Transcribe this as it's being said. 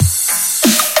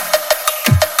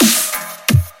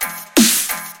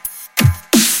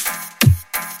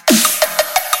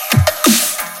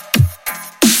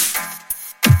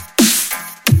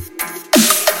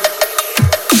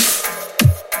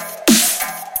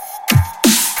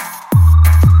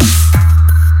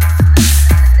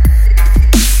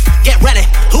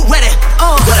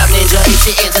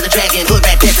shit into the dragon. Hood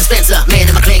rat death dispenser. Man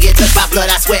in my clan get touched by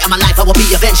blood. I swear on my life I will be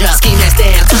Avenger. Scheme that's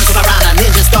damn. Tons of piranha.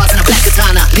 Ninja stars in a black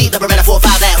katana. Leave the Beretta 4-5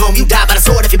 at home. You die by the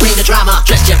sword if you bring the drama.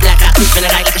 Dress jet black. I creep in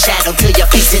the night like a shadow till your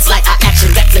face hits like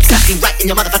action. Backflip stop you right in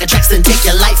your motherfucking tracks. Then take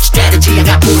your life strategy. I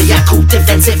got Buriaku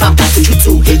defensive. I'm back to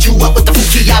jutsu. Hit you up with the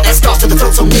Fukiya that stars to the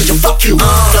throat. So ninja fuck you.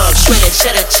 Thug shredded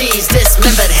cheddar cheese.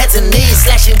 Dismembered heads and knees.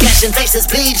 Slashing, gashing, faces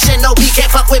bleed. Shinobi can't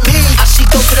fuck with me. I she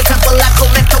go to the temple. I go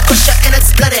mental pusher and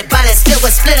it's blooded. Body still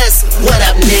with splitters. What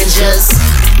up, ninjas?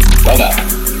 Well done.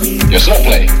 Your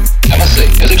swordplay, I must say,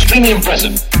 is extremely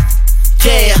impressive.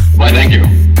 Yeah. Why, thank you.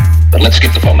 But let's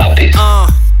skip the formalities.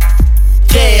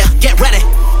 Yeah, get ready.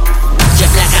 Jet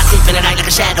black, I creep in the night like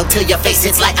a shadow till your face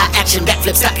hits like action.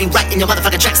 Backflip, stop you right in your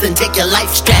motherfucking tracks. Then take your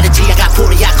life strategy. I got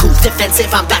Buriaku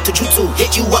defensive. I'm back to jutsu.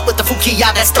 Hit you up with the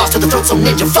Fukiya that stars to the throat. So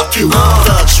ninja, fuck you.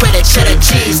 Thug shredded cheddar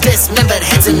cheese. Dismembered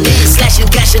heads and knees. Slashing,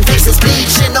 gashing, faces bleed.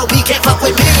 Shinobi can't fuck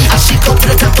with me. I she go to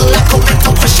the temple. I go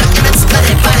mental pressure and it's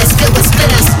blooded. Bodies filled with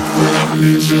splitters. What up,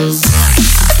 ninjas?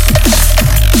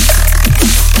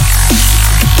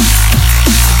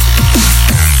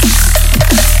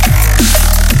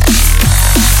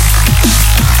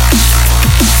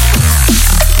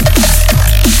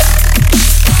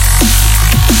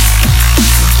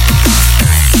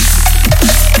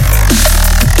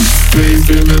 Faith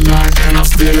in the night and I'm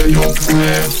still your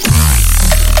friend.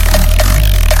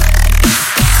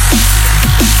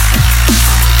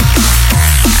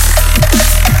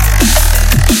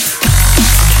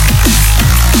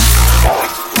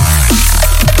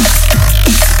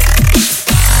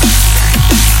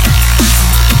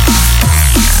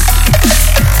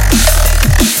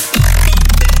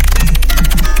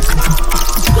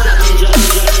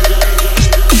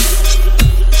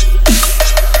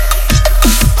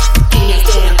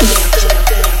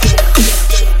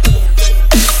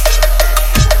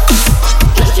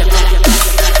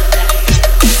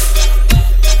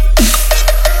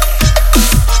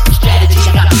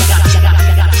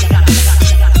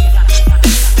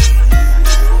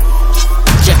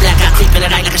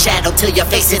 Till your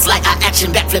face hits like action.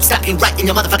 Backflip, stop you right in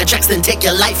your motherfucking tracks. Then take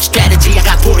your life strategy. I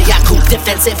got Buriaku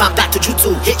defensive. I'm back to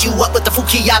jutsu. Hit you up with the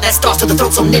Fukiya that stars to the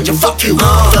throat. So ninja, fuck you.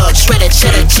 Thug shredded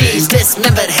cheddar cheese.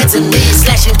 Dismembered heads and knees.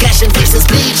 Slashing, gashing, faces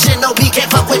bleed. Shinobi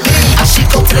can't fuck with me. I she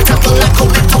go to the temple. I go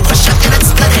mental pressure and it's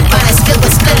blooded. Bodies filled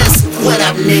with splitters. What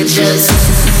up, ninjas?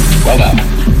 Well done.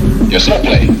 Your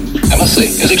swordplay, I must say,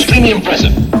 is extremely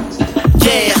impressive.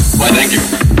 Yeah. Why, thank you.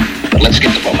 But let's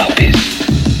skip the formalities.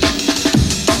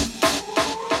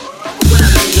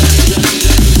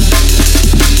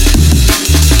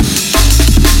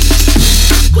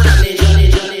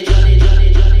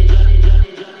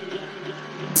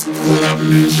 What up,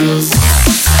 ninjas?